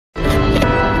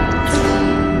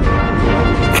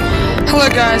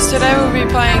guys, today we'll be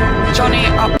playing Johnny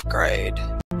Upgrade.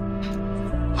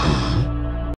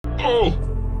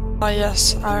 Oh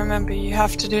yes, I remember, you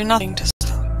have to do nothing to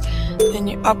start. Then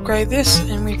you upgrade this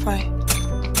and we play.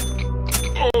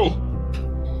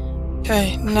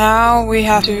 Okay, now we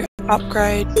have to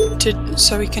upgrade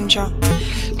so we can jump.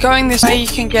 Going this way you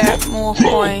can get more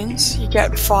coins, you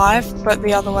get 5, but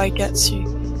the other way gets you.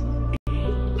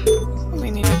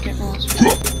 We need a bit more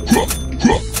speed.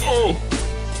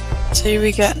 See,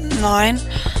 we get 9.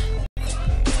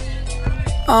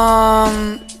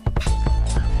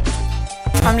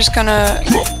 I'm just gonna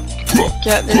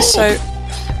get this so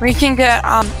we can get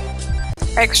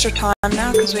extra time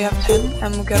now because we have 10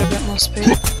 and we'll get a bit more speed.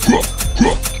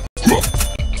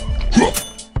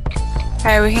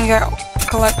 Okay, we can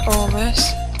collect all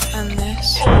this and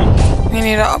this. We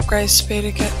need to upgrade speed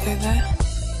to get through there.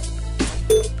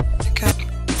 Okay.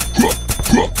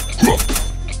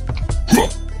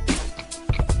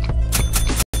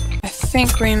 I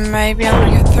think we may be able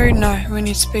to get through. No, we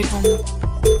need speed 1 more.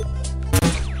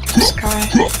 This guy.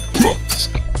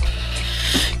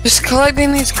 Just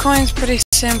collecting these coins, pretty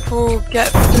simple. Get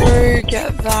through,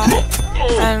 get that,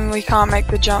 and we can't make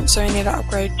the jump, so we need to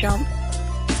upgrade jump.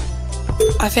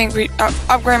 I think we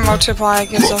upgrade multiplier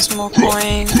gives us more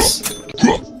coins.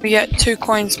 We get 2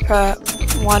 coins per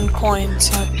 1 coin,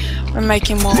 so we're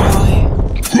making more value.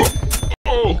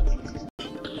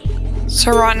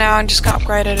 So right now I'm just gonna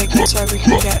upgrade it again so we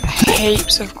can get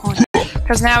heaps of coins.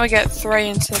 Because now we get 3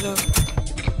 instead of...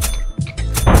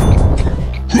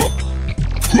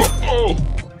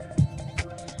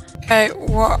 Okay,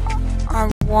 what I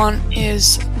want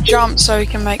is jump so we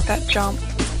can make that jump.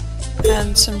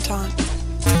 And some time.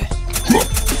 Okay.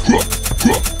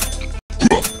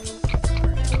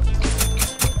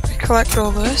 We collect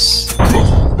all this.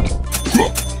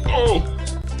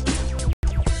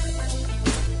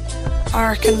 I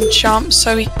reckon jump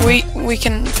so we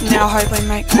can now hopefully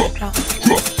make that jump.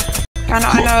 And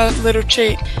I know a little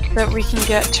cheat that we can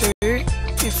get to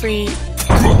if we...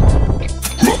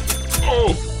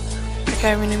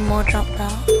 Okay, we need more jump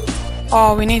power.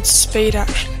 Oh, we need speed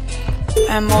actually.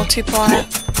 And multiply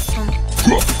it from...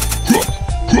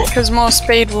 Because more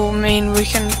speed will mean we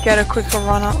can get a quicker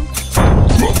run up.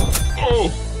 Oh,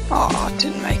 I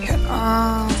didn't make it.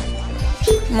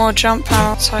 More jump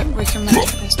power, let's hope we can make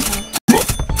it this time.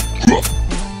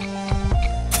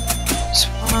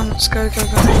 Let's go, go,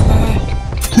 go, go,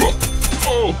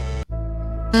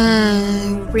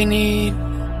 go. We need a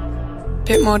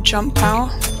bit more jump power.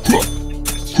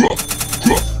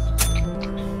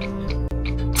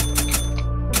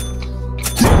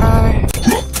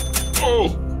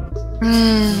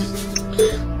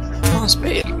 More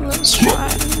speed, let's try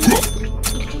it.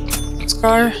 Let's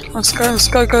go, let's go, let's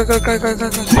go, go, go, go, go, go,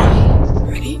 go.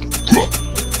 Ready?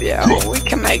 Yeah, we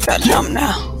can make that jump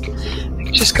now.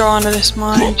 Just go under this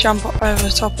mine, jump up over the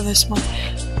top of this mine.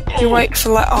 You wait for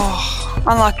that. Oh,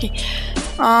 unlucky.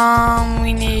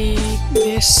 We need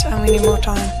this and we need more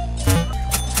time.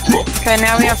 Okay,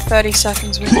 now we have 30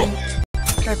 seconds. We can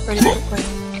go pretty quickly.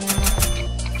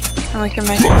 And we can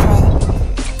make it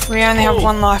further. We only have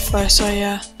 1 life though, so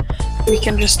yeah. We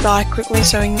can just die quickly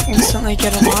so we can instantly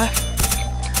get a life.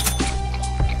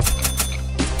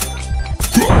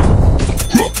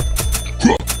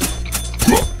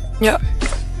 Yep.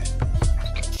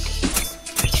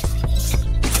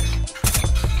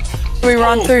 We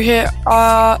run through here.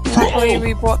 Luckily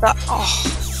we bought that. Oh,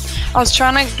 I was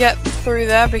trying to get through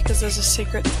there because there's a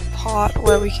secret part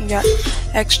where we can get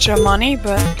extra money,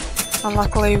 but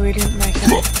unluckily we didn't make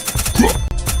it.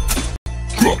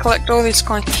 Collect all these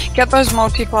coins. Get those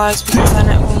multipliers because then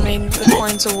it will mean the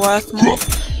coins are worth more.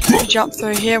 You jump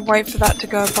through here, wait for that to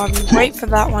go above you, wait for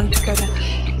that one to go down.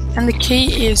 And the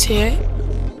key is here.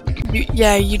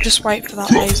 You just wait for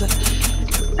that laser.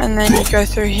 And then you go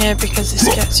through here because this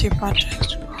gets you a bunch of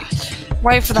extra coins.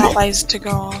 Wait for that laser to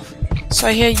go off. So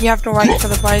here you have to wait for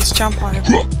the blaze to jump over.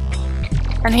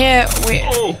 And here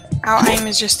our aim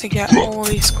is just to get all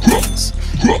these coins.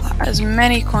 As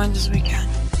many coins as we can.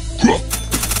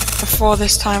 Before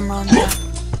this time runs out.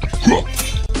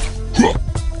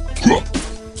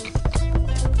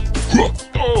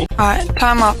 Alright,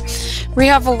 time up. We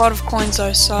have a lot of coins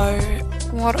though, so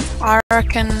what I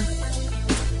reckon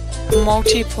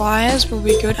multipliers will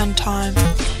be good and time.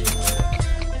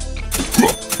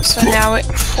 So now at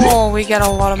 4 we get a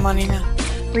lot of money now.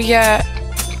 We get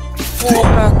 4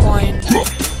 per coin.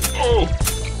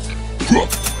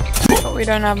 But we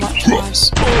don't have much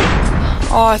lives.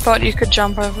 Oh, I thought you could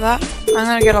jump over that. I'm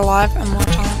gonna get alive and more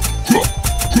time.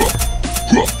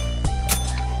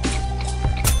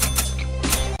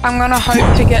 I'm gonna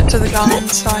hope to get to the gun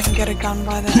so I can get a gun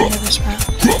by the end of this round.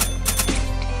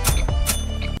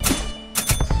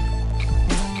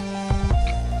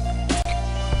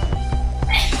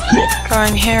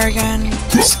 Going here again,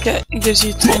 it gives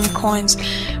you 10 coins,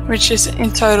 which is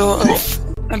in total of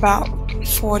about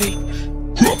 40.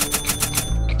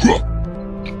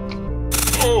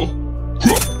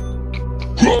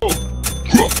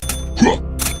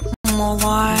 More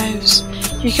lives.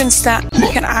 You can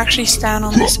actually stand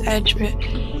on this edge bit.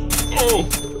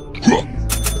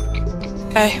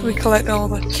 Okay, we collect all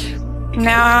the.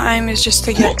 Now our aim is just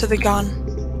to get to the gun.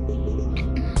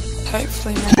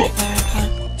 Hopefully make it there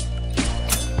again.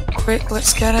 Quick,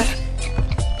 let's get it.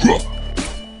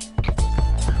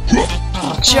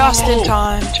 Just in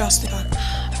time, just in time.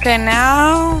 Okay,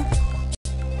 now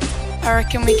I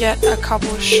reckon we get a couple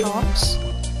of shots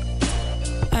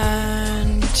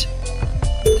and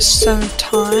some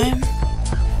time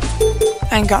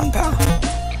and gunpowder.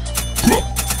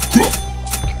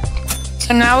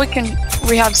 So now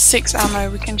we have 6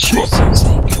 ammo, we can shoot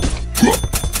something.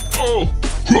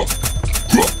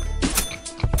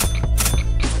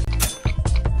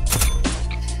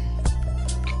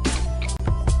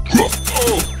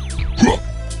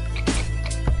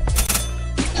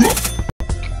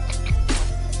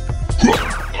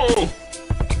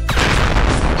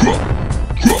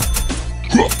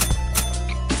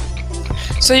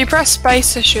 So you press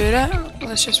space to shoot it.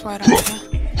 Let's just wait up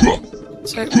here.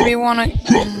 So we want to.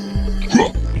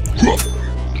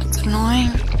 It's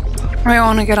annoying. We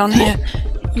want to get on here.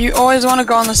 You always want to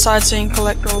go on the side so you can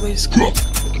collect all these coins.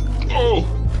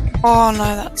 Oh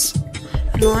no, that's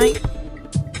annoying.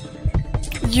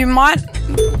 You might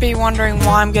be wondering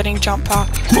why I'm getting jump power,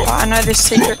 but I know this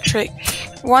secret trick.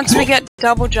 Once we get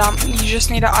double jump, you just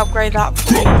need to upgrade that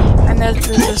fully, and there's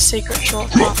a secret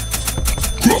shortcut.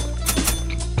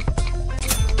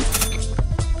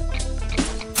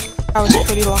 I was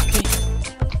pretty lucky.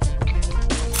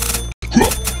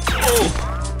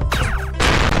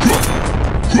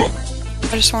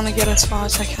 I just want to get as far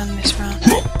as I can this round.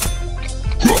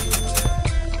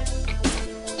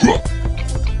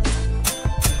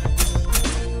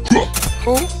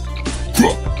 Cool.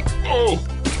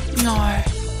 No.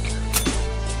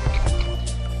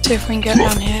 See if we can get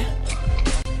down here.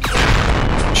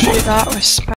 Shoot that with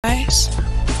space.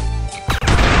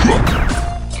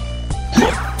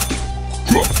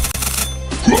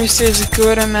 This is a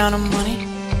good amount of money.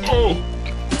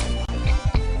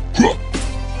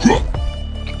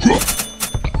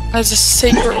 There's a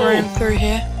secret room through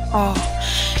here. Oh,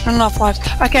 not enough lives.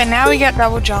 Okay, now we get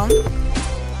double jump.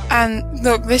 And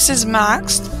look, this is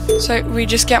maxed. So we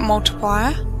just get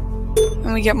multiplier.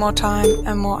 And we get more time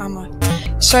and more ammo.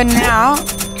 So now,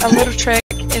 a little trick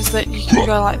is that you can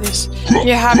go like this.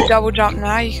 You have double jump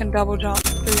now, you can double jump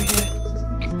through here.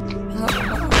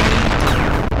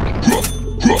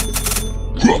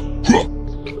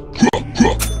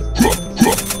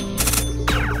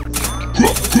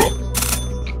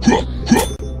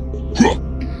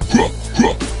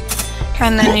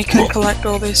 And then you can collect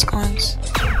all these coins.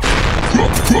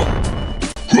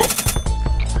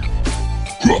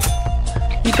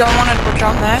 You don't want to double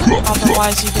jump there,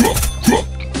 otherwise you do.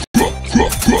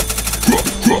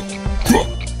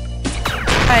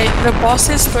 Hey, the boss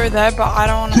is through there, but I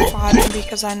don't want to fight him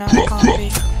because I know it can't be.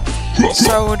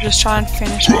 So we'll just try and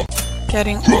finish up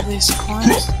getting all these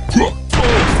coins.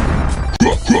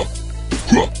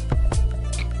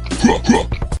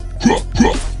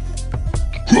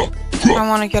 I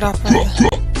want to get up over there.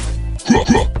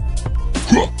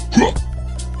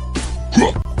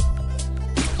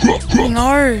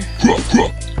 No!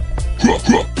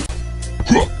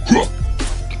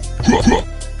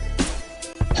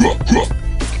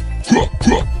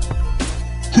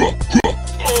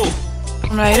 I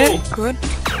made it, good.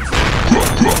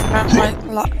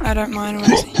 I don't mind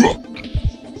losing.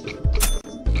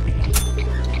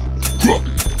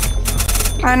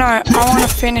 I know, I want to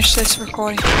finish this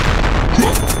recording.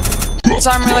 Because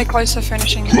I'm really close to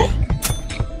finishing it.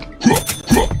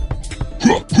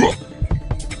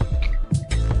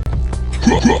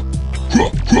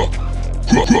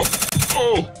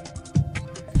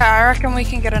 I reckon we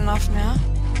can get enough now.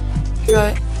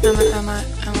 Go, ammo,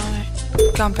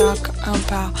 gunpowder.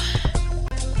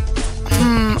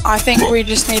 I think we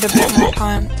just need a bit more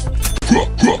time.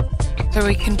 So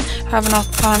we can have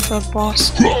enough time for the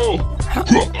boss.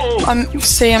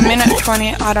 See, a minute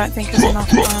 20 I don't think is enough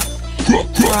time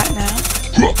right now.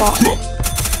 But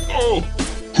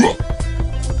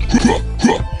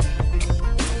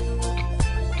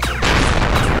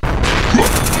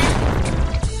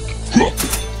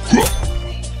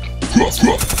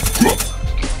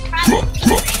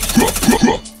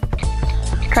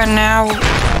Okay, now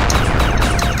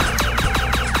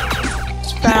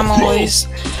spam all these.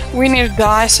 We need to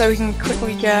die so we can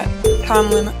quickly get time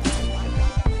limit.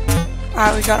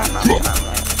 Alright, we got enough time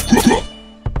limit.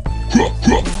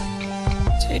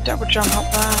 So you double jump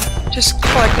up there. Just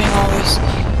collecting all this.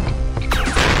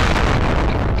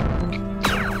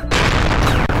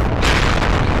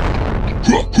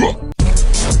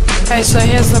 Okay, so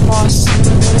here's the boss.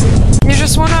 You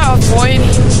just want to avoid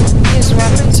his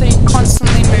weapon so you're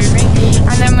constantly moving,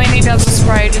 and then when he does the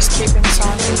spray, just keep him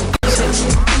silent.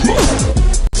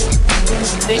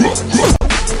 See?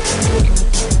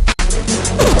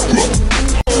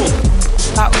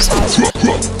 That was hard.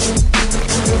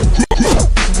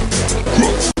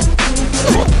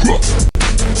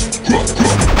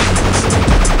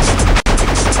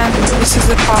 And this is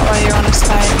the part where you want to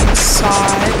stay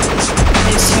inside.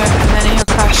 And then he'll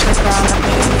crash the ground a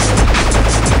bit.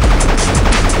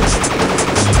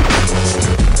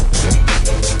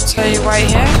 So you wait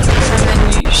here, and then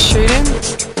you shoot him.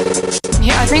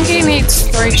 Yeah, I think he needs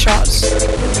 3 shots.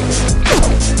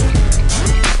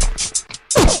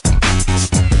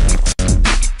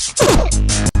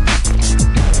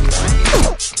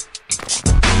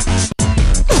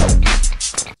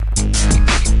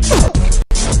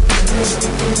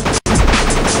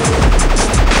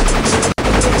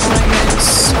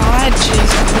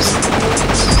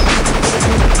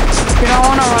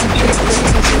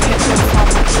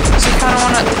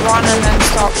 Run and then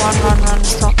stop, run,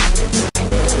 stop.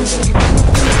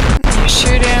 You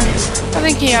shoot him. I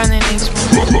think he only needs 1.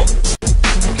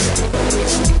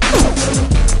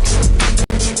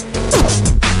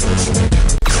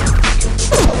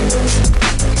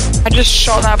 I just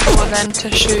shot that bullet then to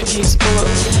shoot his bullet.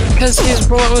 Because his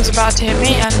bullet was about to hit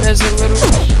me, and there's a little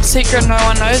secret no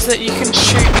one knows that you can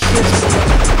shoot his bullet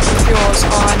with yours.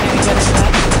 Oh, I need to get in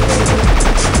there.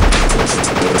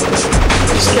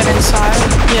 Just get inside.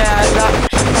 Yeah, that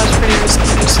was pretty risky.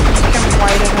 Just, you can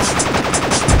wait it.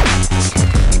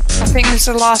 I think this is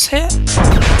the last hit.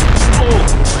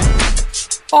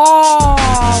 Oh,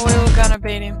 we were gonna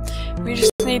beat him. We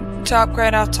just need to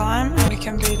upgrade our time and we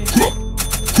can beat him.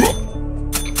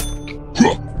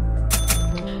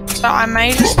 So I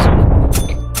may just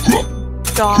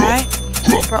die,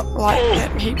 but like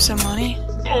get heaps of money.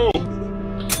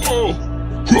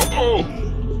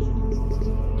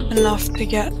 Enough to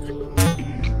get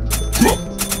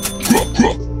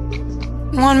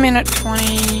 1 minute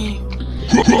 20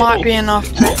 might be enough,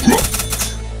 but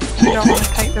you don't want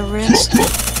to take the risk,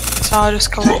 so I'll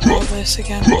just collect all this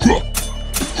again.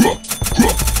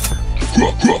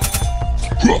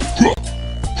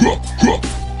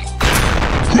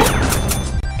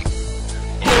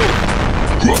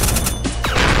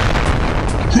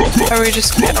 So we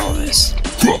just get all this.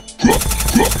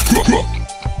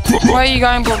 Where are you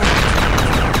going, Bobby?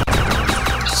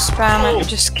 Just spam it,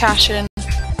 just cash in.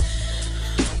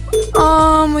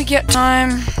 We get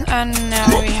time, and now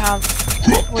we have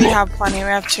plenty. We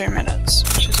have 2 minutes,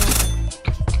 which is all.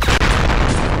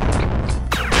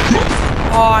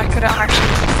 Oh, I could have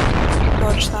actually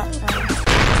dodged that.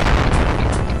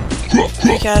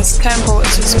 Who cares? 10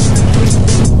 bullets is.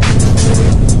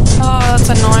 Oh, that's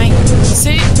annoying.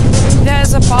 See,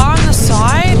 there's a bar on the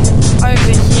side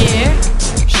over here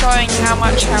showing how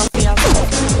much health he has.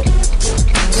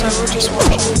 So we'll just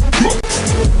watch it.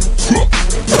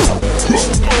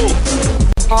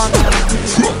 Oh no.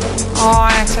 Oh,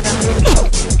 I accidentally shot.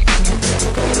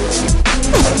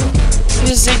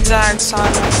 You zigzag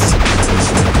sideways.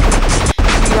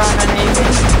 You run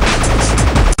uneven.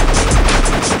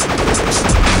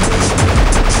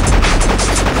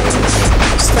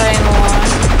 Stay in the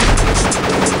line.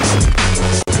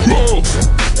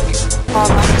 Oh,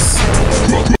 that's silly.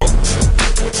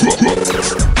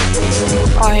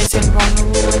 Oh, he's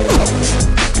invulnerable.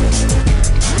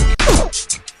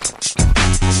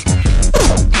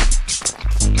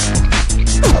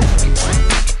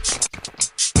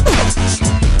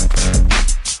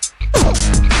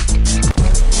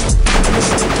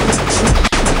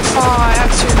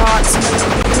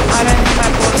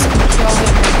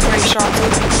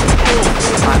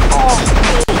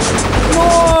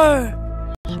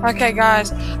 Okay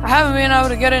guys, I haven't been able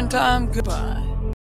to get in time.